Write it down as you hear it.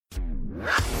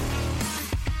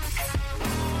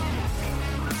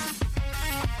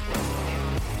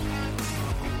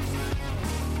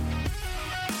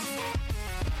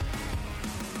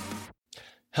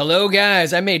Hello,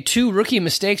 guys. I made two rookie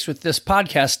mistakes with this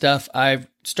podcast stuff. I've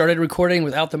started recording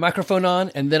without the microphone on,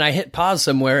 and then I hit pause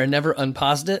somewhere and never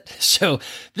unpaused it. So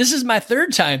this is my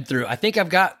third time through. I think I've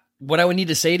got what I would need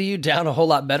to say to you down a whole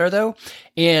lot better, though.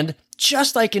 And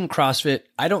just like in CrossFit,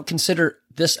 I don't consider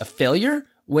this a failure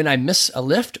when I miss a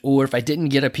lift or if I didn't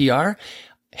get a PR.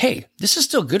 Hey, this is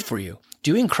still good for you.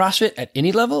 Doing CrossFit at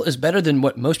any level is better than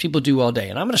what most people do all day.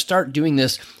 And I'm going to start doing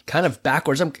this kind of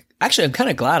backwards. I'm kind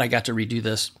of glad I got to redo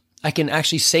this. I can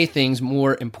actually say things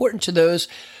more important to those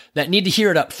that need to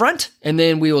hear it up front. And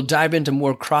then we will dive into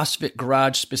more CrossFit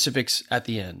Garage specifics at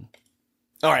the end.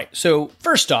 All right. So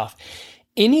first off,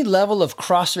 any level of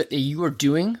CrossFit that you are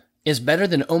doing is better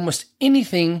than almost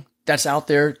anything that's out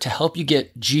there to help you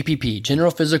get GPP,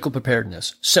 general physical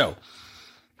preparedness. So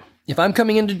if I'm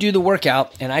coming in to do the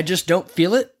workout and I just don't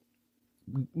feel it,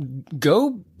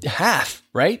 go half,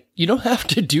 right? You don't have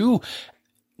to do,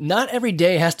 not every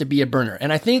day has to be a burner.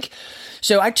 And I think,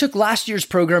 so I took last year's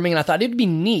programming and I thought it'd be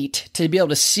neat to be able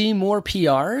to see more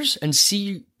PRs and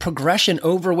see progression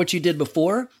over what you did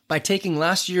before by taking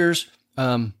last year's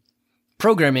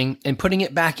programming and putting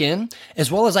it back in,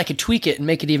 as well as I could tweak it and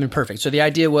make it even perfect. So the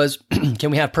idea was,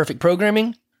 can we have perfect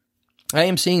programming? I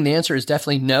am seeing the answer is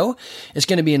definitely no. It's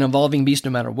going to be an evolving beast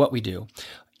no matter what we do.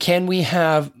 Can we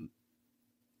have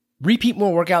repeat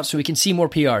more workouts so we can see more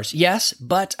PRs? Yes,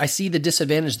 but I see the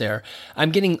disadvantage there.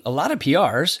 I'm getting a lot of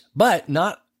PRs, but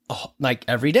not like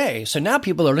every day. So now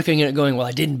people are looking at it going, well,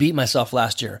 I didn't beat myself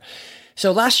last year.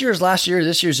 So last year is last year,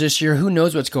 this year's this year. Who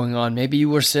knows what's going on? Maybe you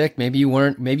were sick, maybe you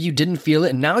weren't, maybe you didn't feel it,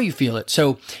 and now you feel it.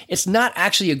 So it's not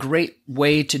actually a great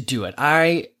way to do it.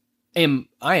 I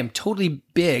am totally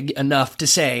big enough to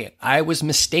say I was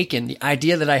mistaken. The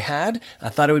idea that I had, I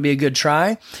thought it would be a good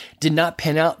try, did not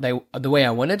pan out the way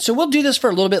I wanted. So we'll do this for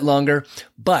a little bit longer,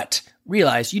 but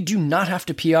realize you do not have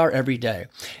to PR every day.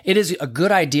 It is a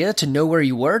good idea to know where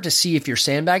you were to see if you're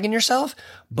sandbagging yourself,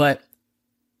 but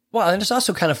well, and it's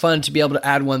also kind of fun to be able to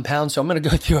add 1 pound. So I'm going to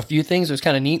go through a few things. It was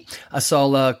kind of neat. I saw,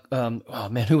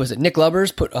 who was it? Nick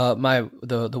Lubbers put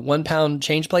the 1 pound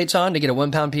change plates on to get a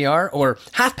 1 pound PR, or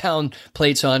half pound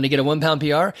plates on to get a 1 pound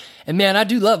PR. And man, I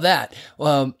do love that.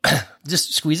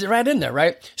 Just squeeze it right in there,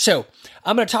 right? So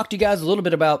I'm going to talk to you guys a little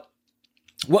bit about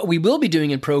what we will be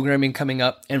doing in programming coming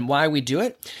up and why we do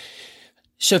it.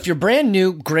 So if you're brand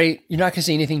new, great. You're not going to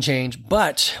see anything change.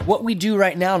 But what we do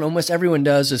right now, and almost everyone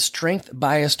does, is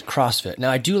strength-biased CrossFit. Now,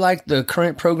 I do like the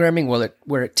current programming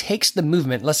where it takes the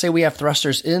movement. Let's say we have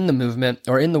thrusters in the movement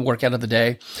or in the workout of the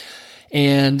day.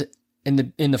 And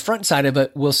in the front side of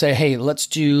it, we'll say, hey, let's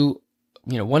do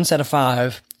 1 set of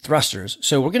 5 thrusters.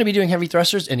 So we're going to be doing heavy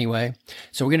thrusters anyway.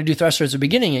 So we're going to do thrusters at the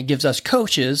beginning. It gives us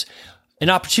coaches an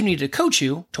opportunity to coach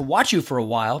you, to watch you for a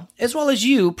while, as well as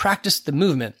you practice the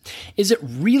movement. Is it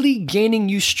really gaining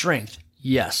you strength?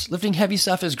 Yes. Lifting heavy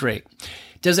stuff is great.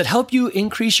 Does it help you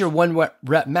increase your 1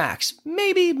 rep max?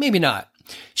 Maybe, maybe not.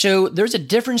 So there's a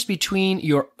difference between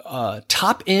your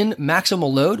top end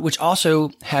maximal load, which also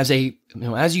has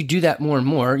as you do that more and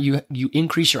more, you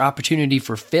increase your opportunity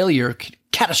for failure,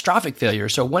 catastrophic failure.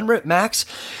 So 1 rep max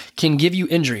can give you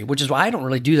injury, which is why I don't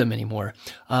really do them anymore.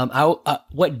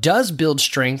 What does build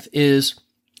strength is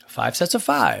 5 sets of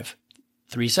 5,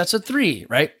 3 sets of 3,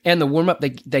 right? And the warm up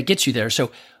that gets you there.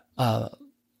 So heavy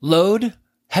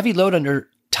load under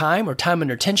time or time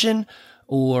under tension,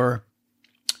 or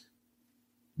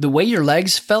the way your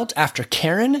legs felt after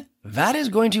Karen, that is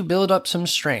going to build up some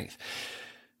strength.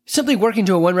 Simply working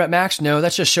to a 1 rep max, no,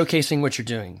 that's just showcasing what you're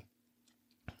doing.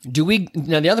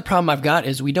 Now the other problem I've got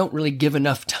is we don't really give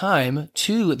enough time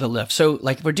to the lift. So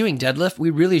like if we're doing deadlift, we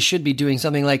really should be doing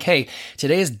something like, hey,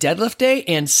 today is deadlift day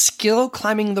and skill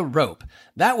climbing the rope.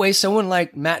 That way, someone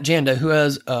like Matt Janda, who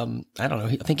has,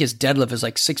 I think his deadlift is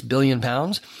like 6 billion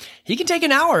pounds, he can take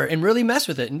an hour and really mess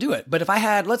with it and do it. But if I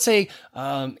had, let's say,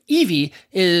 Evie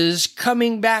is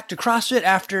coming back to CrossFit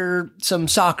after some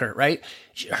soccer, right?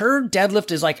 Her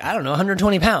deadlift is like,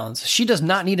 120 pounds. She does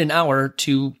not need an hour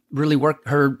to really work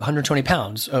her 120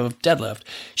 pounds of deadlift.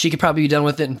 She could probably be done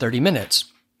with it in 30 minutes.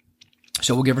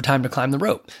 So we'll give her time to climb the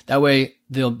rope. That way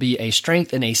there'll be a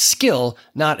strength and a skill,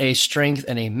 not a strength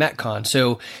and a metcon.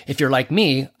 So if you're like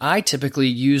me, I typically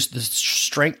use the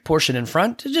strength portion in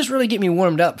front to just really get me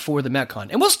warmed up for the metcon.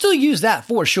 And we'll still use that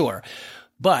for sure.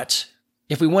 But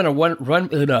if we want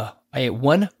to a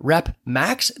 1 rep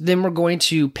max, then we're going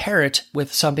to pair it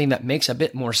with something that makes a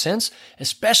bit more sense,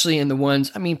 especially in the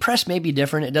ones, press may be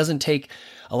different. It doesn't take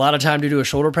a lot of time to do a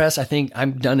shoulder press. I think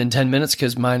I'm done in 10 minutes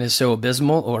because mine is so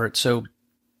abysmal, or it's so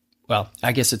Well,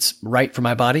 I guess it's right for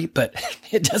my body, but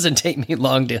it doesn't take me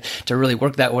long to really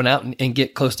work that one out and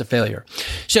get close to failure.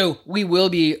 So we will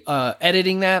be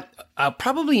editing that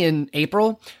probably in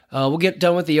April. We'll get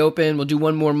done with the open. We'll do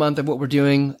one more month of what we're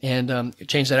doing and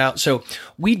change that out. So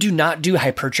we do not do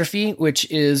hypertrophy, which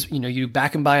is, you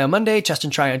back and by on Monday, chest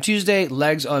and try on Tuesday,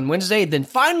 legs on Wednesday. Then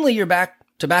finally you're back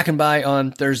to back and by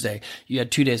on Thursday. You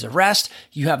had 2 days of rest.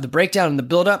 You have the breakdown and the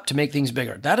build up to make things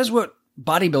bigger. That is what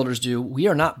bodybuilders do. We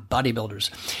are not bodybuilders.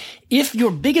 If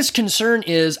your biggest concern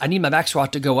is, I need my back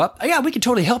squat to go up, yeah, we can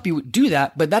totally help you do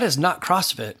that, but that is not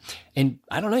CrossFit. And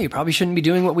I don't know, you probably shouldn't be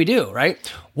doing what we do, right?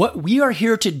 What we are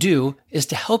here to do is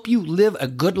to help you live a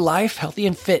good life, healthy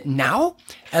and fit now,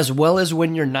 as well as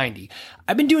when you're 90.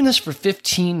 I've been doing this for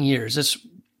 15 years.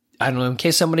 I don't know, in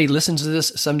case somebody listens to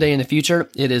this someday in the future,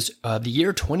 it is the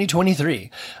year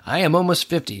 2023. I am almost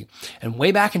 50. And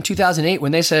way back in 2008,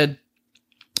 when they said,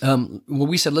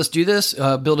 we said, let's do this,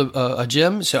 build a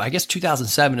gym. So I guess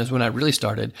 2007 is when I really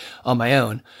started on my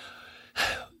own.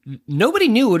 Nobody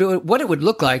knew what it would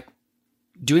look like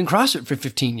doing CrossFit for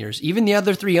 15 years. Even the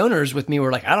other 3 owners with me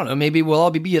were like, I don't know, maybe we'll all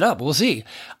be beat up. We'll see.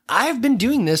 I've been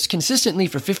doing this consistently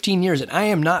for 15 years and I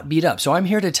am not beat up. So I'm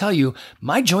here to tell you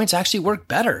my joints actually work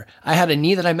better. I had a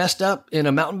knee that I messed up in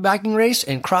a mountain biking race,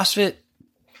 and CrossFit,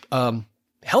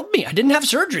 helped me. I didn't have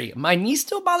surgery. My knee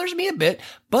still bothers me a bit,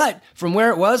 but from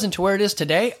where it was and to where it is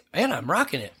today, man, I'm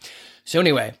rocking it. So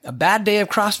anyway, a bad day of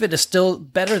CrossFit is still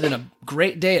better than a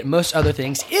great day at most other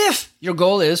things if your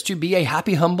goal is to be a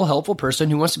happy, humble, helpful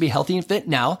person who wants to be healthy and fit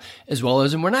now as well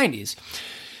as in their 90s.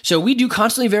 So we do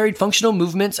constantly varied functional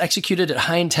movements executed at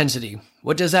high intensity.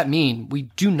 What does that mean? We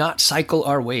do not cycle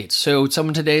our weights. So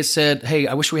someone today said, hey,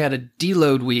 I wish we had a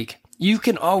deload week. You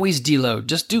can always deload.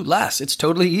 Just do less. It's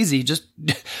totally easy. Just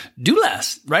do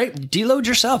less, right? Deload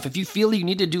yourself. If you feel you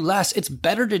need to do less, it's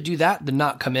better to do that than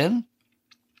not come in.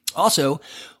 Also,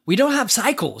 we don't have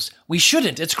cycles. We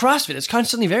shouldn't. It's CrossFit. It's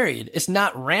constantly varied. It's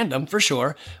not random for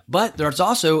sure, but there's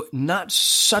also not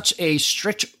such a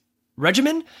strict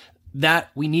regimen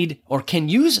that we need or can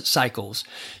use cycles.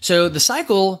 So the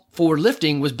cycle for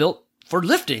lifting was built for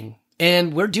lifting,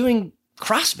 and we're doing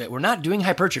CrossFit. We're not doing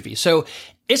hypertrophy. So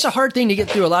it's a hard thing to get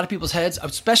through a lot of people's heads,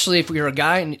 especially if you're a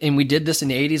guy and we did this in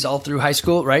the 80s all through high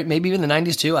school, right? Maybe even the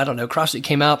 90s too. I don't know. CrossFit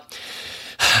came out,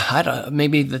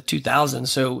 maybe the 2000s.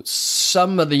 So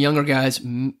some of the younger guys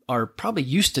are probably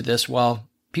used to this, while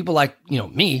people like,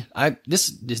 me,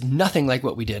 this is nothing like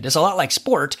what we did. It's a lot like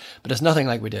sport, but it's nothing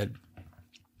like we did.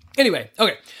 Anyway,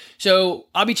 okay. So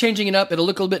I'll be changing it up. It'll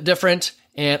look a little bit different.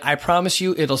 And I promise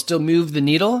you, it'll still move the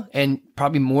needle, and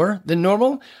probably more than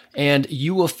normal. And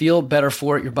you will feel better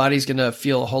for it. Your body's going to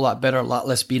feel a whole lot better, a lot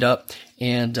less beat up,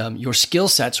 and your skill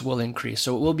sets will increase.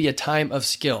 So it will be a time of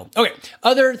skill. Okay.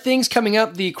 Other things coming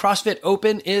up. The CrossFit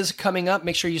Open is coming up.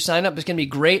 Make sure you sign up. It's going to be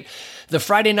great. The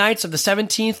Friday nights of the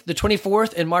 17th, the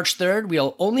 24th, and March 3rd,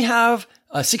 we'll only have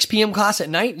a 6 p.m. class at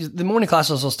night. The morning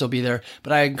classes will still be there,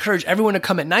 but I encourage everyone to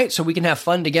come at night so we can have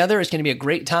fun together. It's going to be a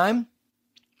great time.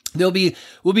 We'll be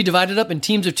divided up in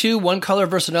teams of 2, one color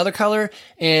versus another color.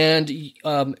 And,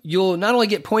 you'll not only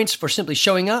get points for simply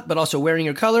showing up, but also wearing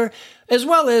your color, as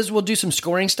well as we'll do some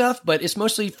scoring stuff, but it's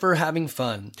mostly for having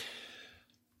fun.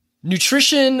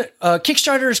 Nutrition,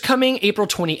 Kickstarter is coming April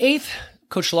 28th.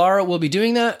 Coach Lara will be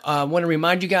doing that. I want to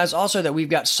remind you guys also that we've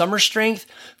got summer strength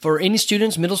for any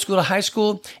students, middle school to high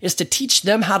school, is to teach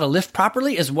them how to lift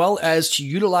properly, as well as to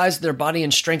utilize their body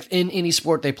and strength in any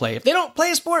sport they play. If they don't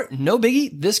play a sport, no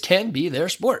biggie, this can be their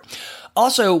sport.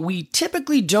 Also, we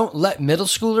typically don't let middle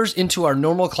schoolers into our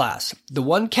normal class. The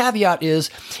one caveat is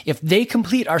if they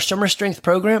complete our summer strength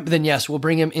program, then yes, we'll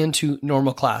bring them into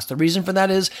normal class. The reason for that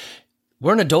is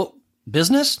we're an adult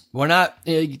business. We're not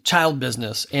a child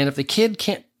business. And if the kid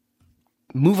can't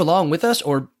move along with us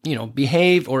or,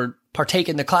 behave or partake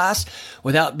in the class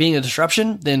without being a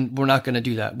disruption, then we're not going to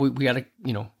do that. We got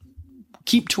to,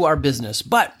 keep to our business.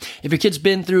 But if your kid's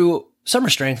been through summer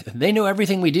strength, they know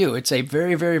everything we do. It's a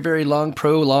very, very, very long,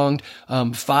 prolonged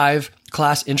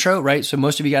 5-class intro, right? So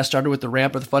most of you guys started with the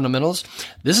ramp or the fundamentals.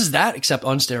 This is that, except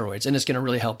on steroids, and it's going to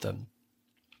really help them.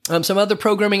 Some other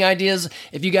programming ideas.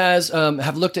 If you guys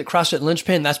have looked at CrossFit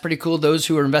Linchpin, that's pretty cool. Those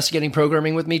who are investigating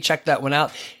programming with me, check that one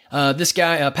out. This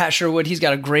guy, Pat Sherwood, he's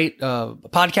got a great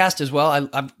podcast as well.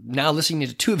 I'm now listening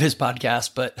to 2 of his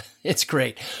podcasts, but it's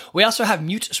great. We also have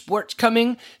Mute Sports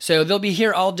coming, so they'll be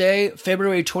here all day,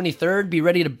 February 23rd. Be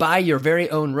ready to buy your very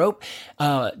own rope.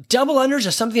 Double unders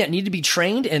is something that need to be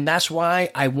trained, and that's why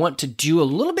I want to do a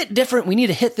little bit different. We need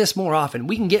to hit this more often.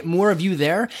 We can get more of you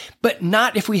there, but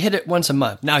not if we hit it once a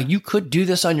month. Now, you could do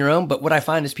this on your own, but what I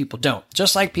find is people don't.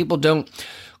 Just like people don't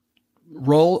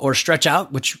roll or stretch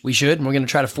out, which we should, and we're going to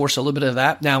try to force a little bit of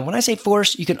that. Now, when I say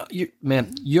force,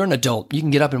 you're an adult. You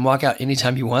can get up and walk out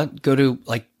anytime you want. Go to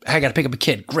hey, I got to pick up a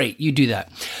kid. Great, you do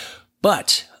that.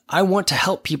 But I want to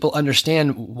help people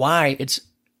understand why it's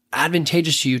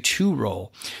advantageous to you to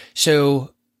roll.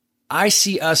 So I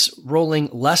see us rolling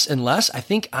less and less. I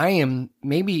think I am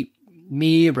maybe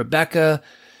me, Rebecca,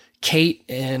 Kate,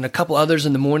 and a couple others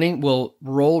in the morning will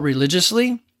roll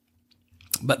religiously,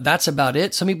 but that's about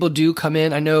it. Some people do come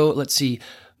in. I know, let's see,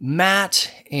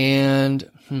 Matt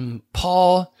and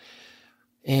Paul,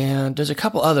 and there's a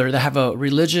couple other that have a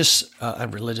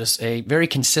a very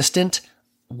consistent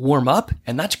warm up,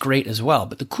 and that's great as well.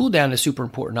 But the cool down is super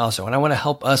important also, and I want to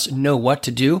help us know what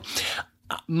to do.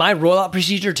 My rollout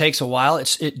procedure takes a while.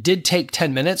 It did take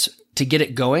 10 minutes to get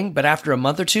it going, but after a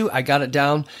month or two, I got it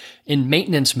down in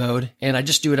maintenance mode, and I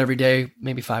just do it every day,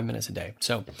 maybe 5 minutes a day.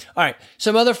 So, all right.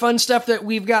 Some other fun stuff that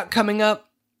we've got coming up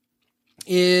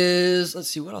is, let's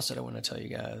see, what else did I want to tell you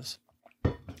guys?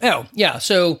 Oh, yeah.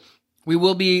 So we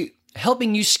will be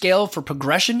helping you scale for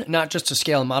progression, not just to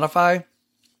scale and modify.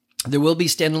 There will be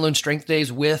standalone strength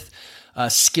days with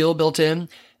skill built in.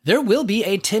 There will be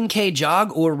a 10K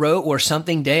jog or row or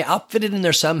something day. I'll fit it in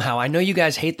there somehow. I know you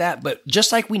guys hate that, but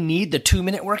just like we need the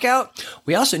 2-minute workout,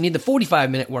 we also need the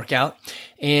 45-minute workout.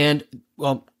 And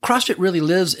well, CrossFit really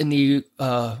lives in the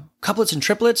couplets and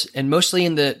triplets and mostly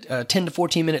in the 10 to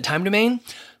 14-minute time domain.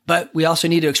 But we also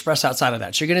need to express outside of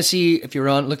that. So you're going to see, if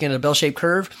you're looking at a bell-shaped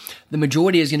curve, the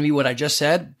majority is going to be what I just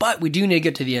said, but we do need to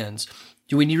get to the ends.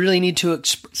 Do we really need to,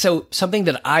 so something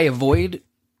that I avoid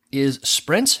is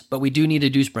sprints, but we do need to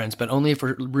do sprints, but only if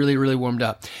we're really, really warmed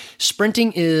up.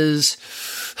 Sprinting is,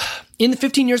 in the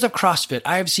 15 years of CrossFit,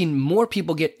 I have seen more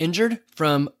people get injured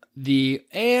from the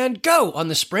and go on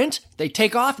the sprint. They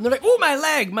take off and they're like, oh, my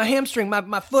leg, my hamstring,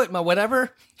 my foot, my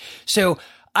whatever. So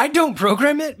I don't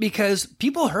program it because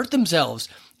people hurt themselves.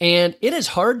 And it is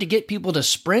hard to get people to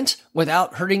sprint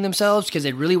without hurting themselves because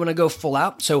they really want to go full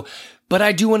out. So, but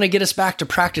I do want to get us back to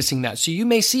practicing that. So you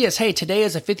may see us, hey, today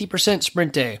is a 50%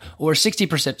 sprint day or 60%,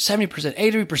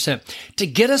 70%, 80% to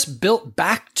get us built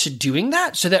back to doing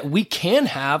that so that we can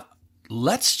have,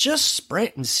 let's just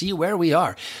sprint and see where we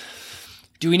are.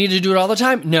 Do we need to do it all the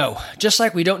time? No. Just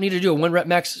like we don't need to do a 1 rep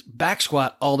max back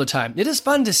squat all the time. It is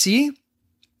fun to see,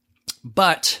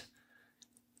 but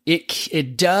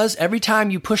it does, every time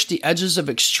you push the edges of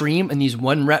extreme in these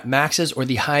 1 rep maxes or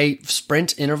the high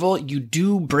sprint interval, you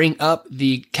do bring up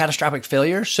the catastrophic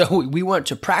failure. So we want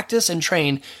to practice and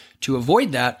train to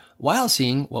avoid that while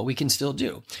seeing what we can still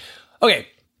do. Okay,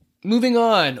 moving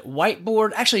on.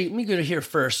 Whiteboard. Actually, let me go to here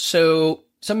first. So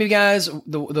some of you guys,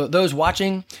 those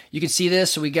watching, you can see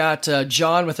this. So we got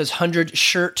John with his 100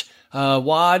 shirt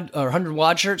WOD or 100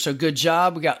 WOD shirt. So good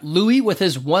job. We got Louie with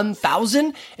his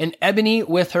 1,000 and Ebony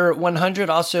with her 100.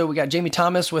 Also, we got Jamie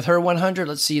Thomas with her 100.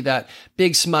 Let's see that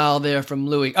big smile there from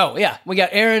Louie. Oh yeah. We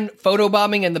got Aaron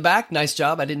photobombing in the back. Nice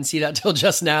job. I didn't see that till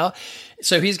just now.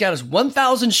 So he's got his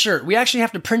 1,000 shirt. We actually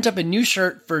have to print up a new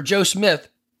shirt for Joe Smith,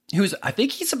 I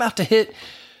think he's about to hit.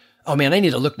 Oh man, I need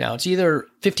to look now. It's either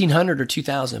 1,500 or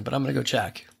 2,000, but I'm going to go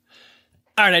check.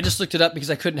 All right. I just looked it up because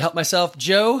I couldn't help myself.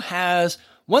 Joe has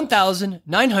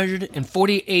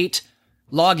 1,948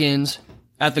 logins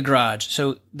at the garage.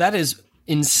 So that is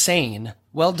insane.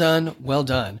 Well done. Well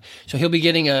done. So he'll be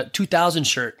getting a 2,000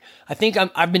 shirt. I think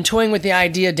I've been toying with the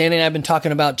idea. Danny and I have been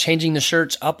talking about changing the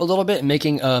shirts up a little bit and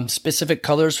making specific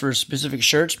colors for specific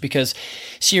shirts because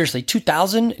seriously,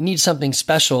 2,000 needs something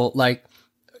special like,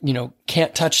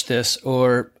 can't touch this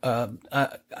or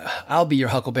I'll be your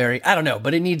Huckleberry. I don't know,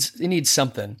 but it needs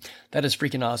something. That is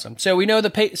freaking awesome. So we know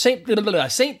the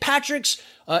St. Patrick's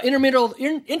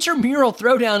intramural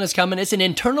throwdown is coming. It's an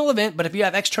internal event, but if you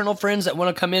have external friends that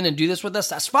want to come in and do this with us,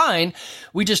 that's fine.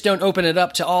 We just don't open it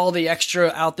up to all the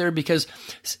extra out there because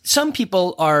some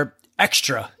people are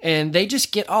extra and they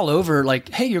just get all over like,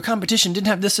 hey, your competition didn't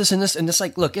have this, and this. And it's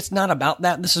like, look, it's not about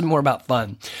that. This is more about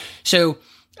fun. So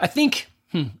I think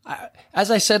as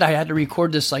I said, I had to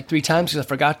record this like 3 times because I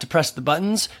forgot to press the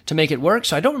buttons to make it work.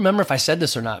 So I don't remember if I said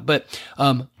this or not, but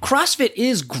CrossFit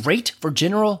is great for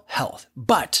general health.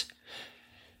 But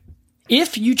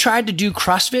if you tried to do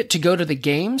CrossFit to go to the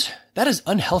games, that is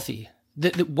unhealthy.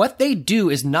 What they do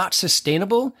is not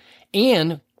sustainable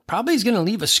and probably is going to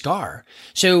leave a scar.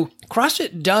 So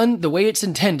CrossFit done the way it's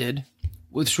intended,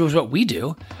 which was what we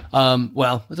do, with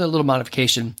a little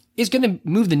modification, is going to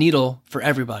move the needle for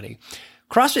everybody.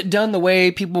 CrossFit done the way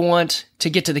people want to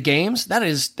get to the games,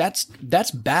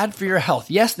 that's bad for your health.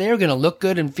 Yes, they're going to look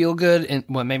good and feel good, and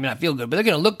well, maybe not feel good, but they're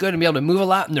going to look good and be able to move a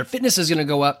lot, and their fitness is going to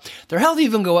go up. Their health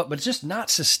even go up, but it's just not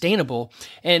sustainable.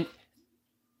 And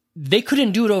they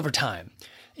couldn't do it over time.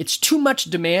 It's too much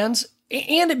demands,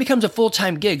 and it becomes a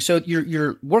full-time gig. So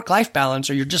your work-life balance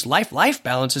or your just life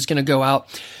balance is going to go out.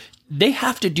 They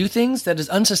have to do things that is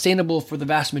unsustainable for the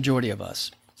vast majority of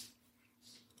us.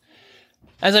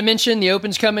 As I mentioned, the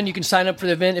Open's coming. You can sign up for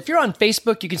the event. If you're on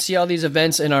Facebook, you can see all these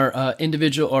events in our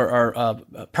individual or our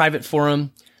private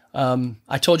forum.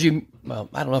 I told you, well,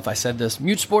 I don't know if I said this,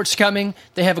 Mute Sports coming.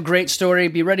 They have a great story.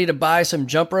 Be ready to buy some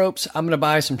jump ropes. I'm going to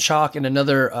buy some chalk and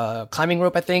another climbing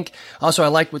rope, I think. Also, I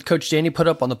like what Coach Danny put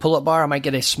up on the pull-up bar. I might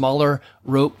get a smaller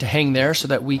rope to hang there so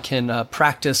that we can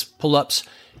practice pull-ups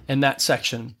in that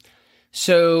section.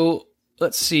 So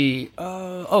let's see.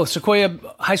 Sequoia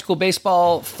High School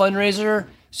Baseball fundraiser.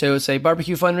 So it's a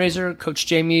barbecue fundraiser. Coach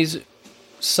Jamie's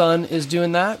son is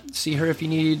doing that. See her if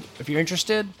you're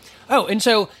interested. Oh, and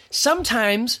so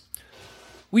sometimes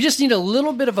we just need a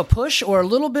little bit of a push or a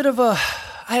little bit of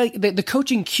the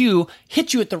coaching cue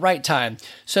hits you at the right time.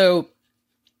 So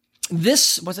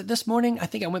was it this morning? I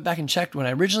think I went back and checked when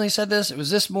I originally said this. It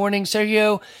was this morning.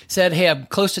 Sergio said, hey, I'm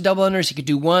close to double unders. He could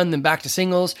do one, then back to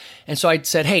singles. And so I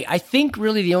said, hey, I think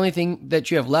really the only thing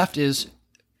that you have left is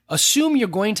assume you're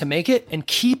going to make it and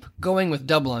keep going with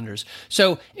double unders.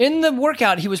 So in the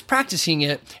workout, he was practicing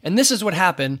it, and this is what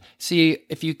happened. See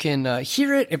if you can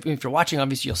hear it. If you're watching,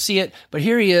 obviously you'll see it. But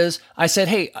here he is. I said,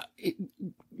 hey,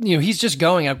 he's just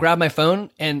going. I grabbed my phone,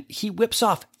 and he whips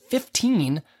off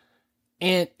 15,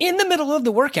 and in the middle of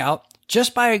the workout,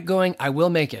 just by going, I will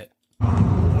make it.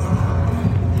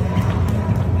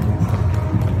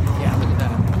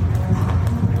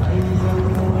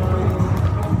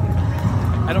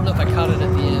 I don't know if I caught it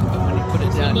at the end, but when he put it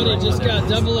down... Somebody just got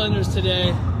double unders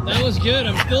today. That was good.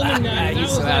 I'm filming that. He's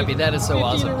so happy. That is so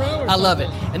awesome. I love it.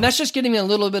 And that's just getting me a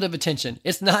little bit of attention.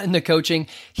 It's not in the coaching.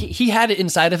 He had it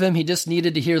inside of him. He just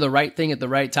needed to hear the right thing at the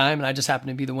right time, and I just happened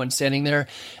to be the one standing there.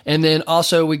 And then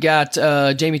also we got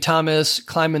Jamie Thomas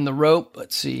climbing the rope.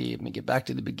 Let's see. Let me get back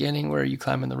to the beginning. Where are you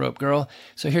climbing the rope, girl?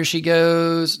 So here she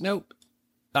goes. Nope.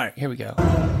 All right, here we go.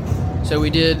 So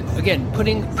we did, again,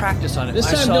 putting practice on it. This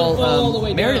time don't fall all the way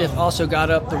down. Meredith also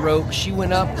got up the rope. She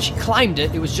went up. She climbed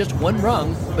it. It was just one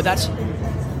rung, but that's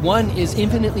one is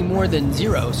infinitely more than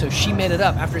zero. So she made it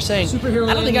up after saying,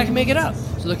 I don't think I can make it up.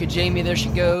 So look at Jamie. There she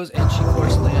goes. And she, of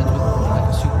course, lands with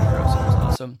like a superhero. So it was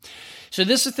awesome. So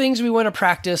this is things we want to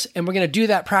practice, and we're going to do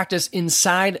that practice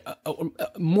inside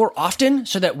more often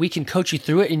so that we can coach you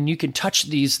through it and you can touch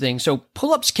these things. So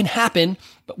pull-ups can happen,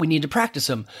 but we need to practice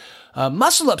them.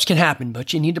 Muscle-ups can happen,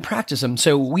 but you need to practice them.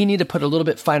 So we need to put a little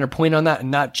bit finer point on that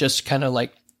and not just kind of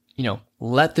like,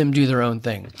 let them do their own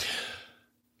thing.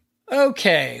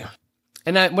 Okay.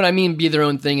 And what I mean be their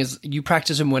own thing is you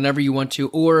practice them whenever you want to,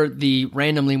 or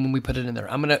randomly when we put it in there.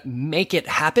 I'm going to make it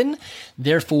happen.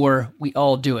 Therefore, we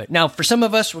all do it. Now, for some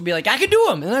of us, we'll be like, I can do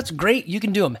them. And that's great. You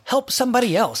can do them. Help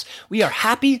somebody else. We are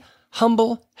happy,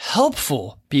 humble,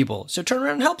 helpful people. So turn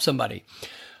around and help somebody.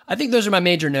 I think those are my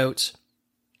major notes.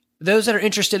 Those that are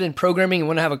interested in programming and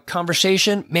want to have a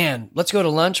conversation, man, let's go to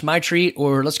lunch, my treat,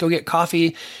 or let's go get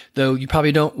coffee, though you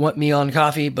probably don't want me on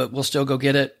coffee, but we'll still go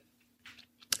get it.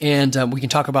 And we can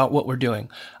talk about what we're doing.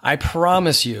 I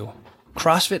promise you,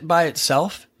 CrossFit by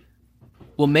itself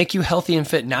will make you healthy and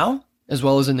fit now as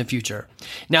well as in the future.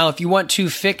 Now, if you want to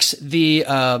fix the,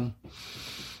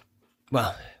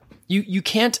 you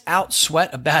can't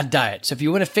out-sweat a bad diet. So if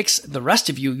you want to fix the rest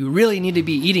of you, you really need to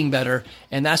be eating better.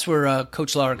 And that's where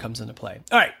Coach Laura comes into play.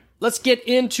 All right, let's get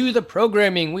into the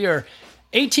programming. We are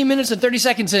 18 minutes and 30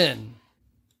 seconds in.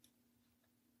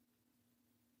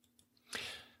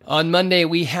 On Monday,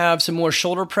 we have some more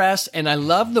shoulder press, and I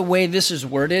love the way this is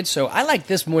worded. So I like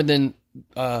this more than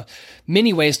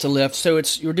many ways to lift. So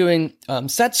you're doing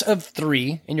sets of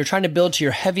 3, and you're trying to build to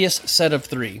your heaviest set of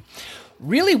 3.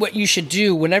 Really what you should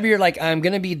do whenever you're like, I'm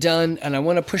going to be done and I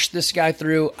want to push this guy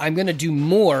through, I'm going to do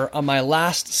more on my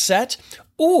last set.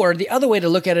 Or the other way to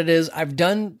look at it is I've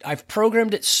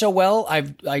programmed it so well,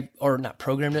 I've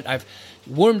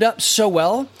warmed up so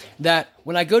well that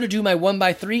when I go to do my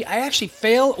 1x3, I actually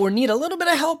fail or need a little bit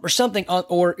of help or something,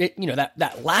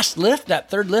 that last lift,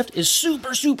 that third lift is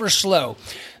super, super slow.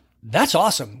 That's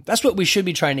awesome. That's what we should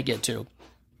be trying to get to.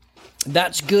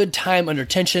 That's good time under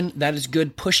tension. That is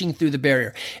good pushing through the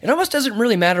barrier. It almost doesn't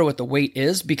really matter what the weight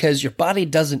is because your body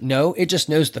doesn't know. It just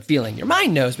knows the feeling. Your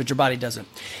mind knows, but your body doesn't.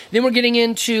 Then we're getting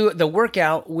into the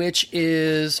workout, which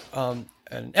is an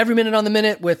every minute on the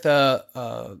minute with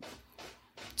a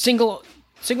single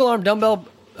arm dumbbell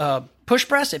push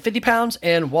press at 50 pounds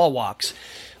and wall walks.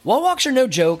 Wall walks are no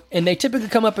joke, and they typically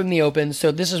come up in the open,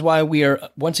 so this is why we are,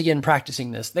 once again,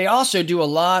 practicing this. They also do a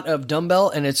lot of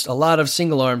dumbbell, and it's a lot of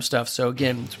single arm stuff, so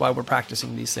again, it's why we're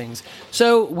practicing these things.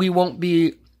 So we won't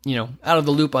be out of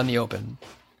the loop on the open.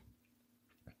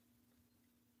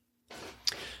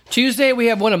 Tuesday, we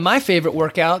have one of my favorite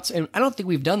workouts, and I don't think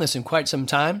we've done this in quite some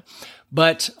time,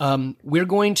 but we're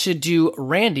going to do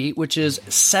Randy, which is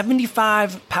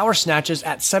 75 power snatches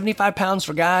at 75 pounds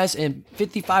for guys and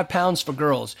 55 pounds for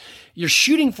girls. You're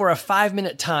shooting for a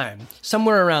 5-minute time,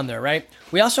 somewhere around there, right?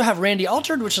 We also have Randy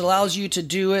Altered, which allows you to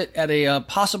do it at a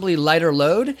possibly lighter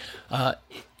load.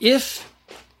 If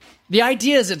the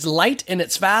idea is it's light and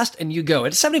it's fast and you go,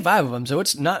 it's 75 of them, so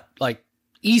it's not like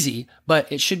easy, but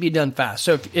it should be done fast.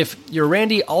 So if your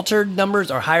Randy Altered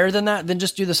numbers are higher than that, then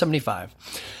just do the 75.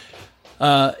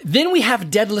 Then we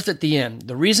have deadlift at the end.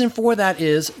 The reason for that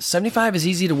is 75 is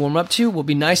easy to warm up to. We'll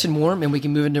be nice and warm, and we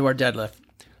can move into our deadlift.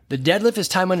 The deadlift is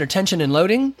time under tension and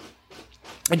loading.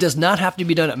 It does not have to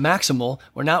be done at maximal.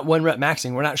 We're not 1 rep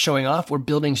maxing. We're not showing off. We're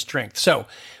building strength. So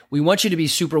we want you to be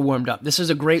super warmed up. This is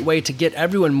a great way to get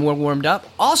everyone more warmed up.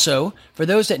 Also, for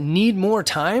those that need more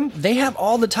time, they have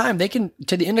all the time. They can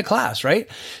to the end of class, right?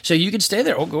 So you can stay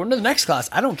there or go into the next class.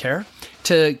 I don't care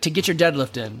to get your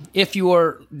deadlift in. If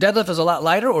your deadlift is a lot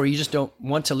lighter or you just don't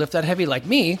want to lift that heavy like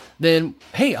me, then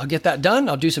hey, I'll get that done.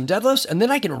 I'll do some deadlifts and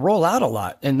then I can roll out a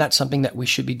lot. And that's something that we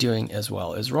should be doing as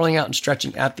well, is rolling out and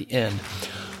stretching at the end.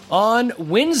 On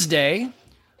Wednesday,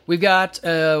 we've got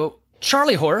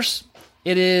Charlie Horse.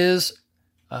 It is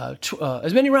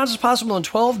as many rounds as possible in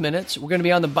 12 minutes. We're going to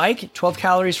be on the bike, 12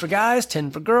 calories for guys, 10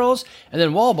 for girls, and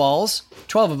then wall balls,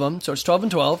 12 of them, so it's 12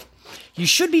 and 12. You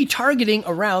should be targeting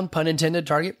around, pun intended,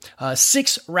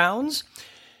 6 rounds.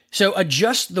 So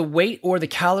adjust the weight or the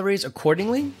calories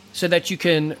accordingly so that you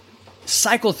can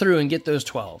cycle through and get those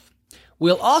 12.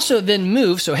 We'll also then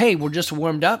move. So, hey, we're just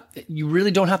warmed up. You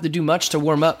really don't have to do much to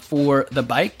warm up for the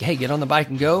bike. Hey, get on the bike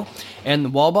and go. And the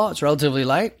wall ball, it's relatively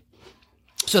light.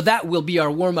 So that will be our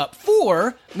warm-up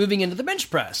for moving into the bench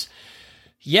press.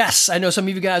 Yes, I know some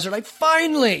of you guys are like,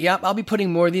 finally. Yep, I'll be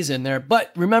putting more of these in there.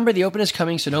 But remember, the open is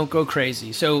coming, so don't go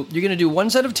crazy. So you're going to do 1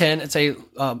 set of 10. It's a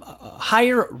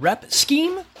higher rep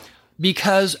scheme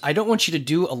because I don't want you to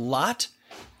do a lot.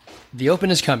 The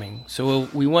open is coming. So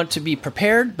we want to be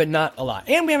prepared, but not a lot.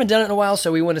 And we haven't done it in a while,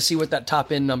 so we want to see what that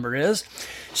top end number is.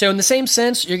 So in the same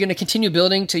sense, you're going to continue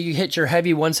building till you hit your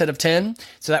heavy 1 set of 10.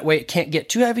 So that way it can't get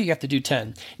too heavy. You have to do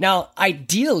 10. Now,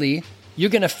 ideally, you're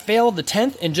going to fail the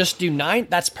 10th and just do 9.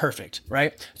 That's perfect,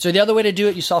 right? So the other way to do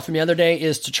it, you saw from the other day,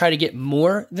 is to try to get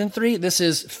more than 3. This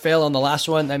is fail on the last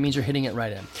one. That means you're hitting it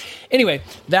right in. Anyway,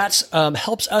 that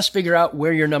helps us figure out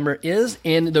where your number is,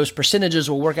 and those percentages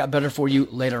will work out better for you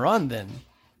later on then.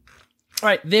 All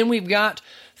right, then we've got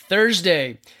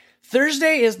Thursday.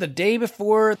 Thursday is the day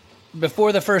before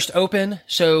the first open,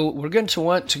 so we're going to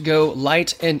want to go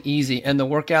light and easy, and the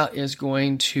workout is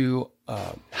going to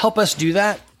help us do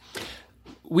that.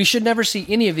 We should never see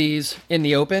any of these in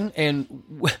the open. And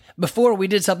before we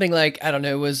did something like, I don't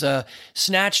know, it was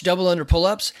snatch, double under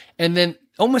pull-ups. And then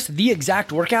almost the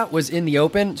exact workout was in the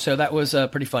open. So that was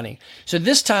pretty funny. So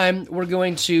this time we're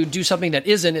going to do something that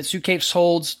isn't. It's suitcase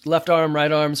holds, left arm,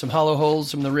 right arm, some hollow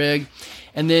holds from the rig.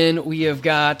 And then we have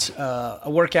got a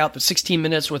workout that's 16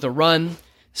 minutes with a run,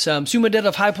 some sumo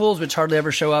deadlift high pulls, which hardly ever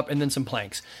show up, and then some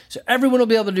planks. So everyone will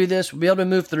be able to do this. We'll be able to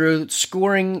move through.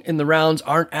 Scoring in the rounds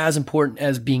aren't as important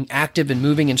as being active and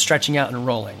moving and stretching out and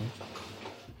rolling.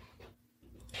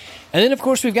 And then, of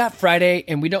course, we've got Friday,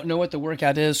 and we don't know what the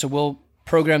workout is, so we'll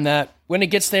program that when it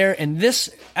gets there. And this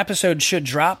episode should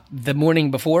drop the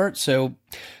morning before, so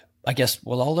I guess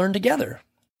we'll all learn together.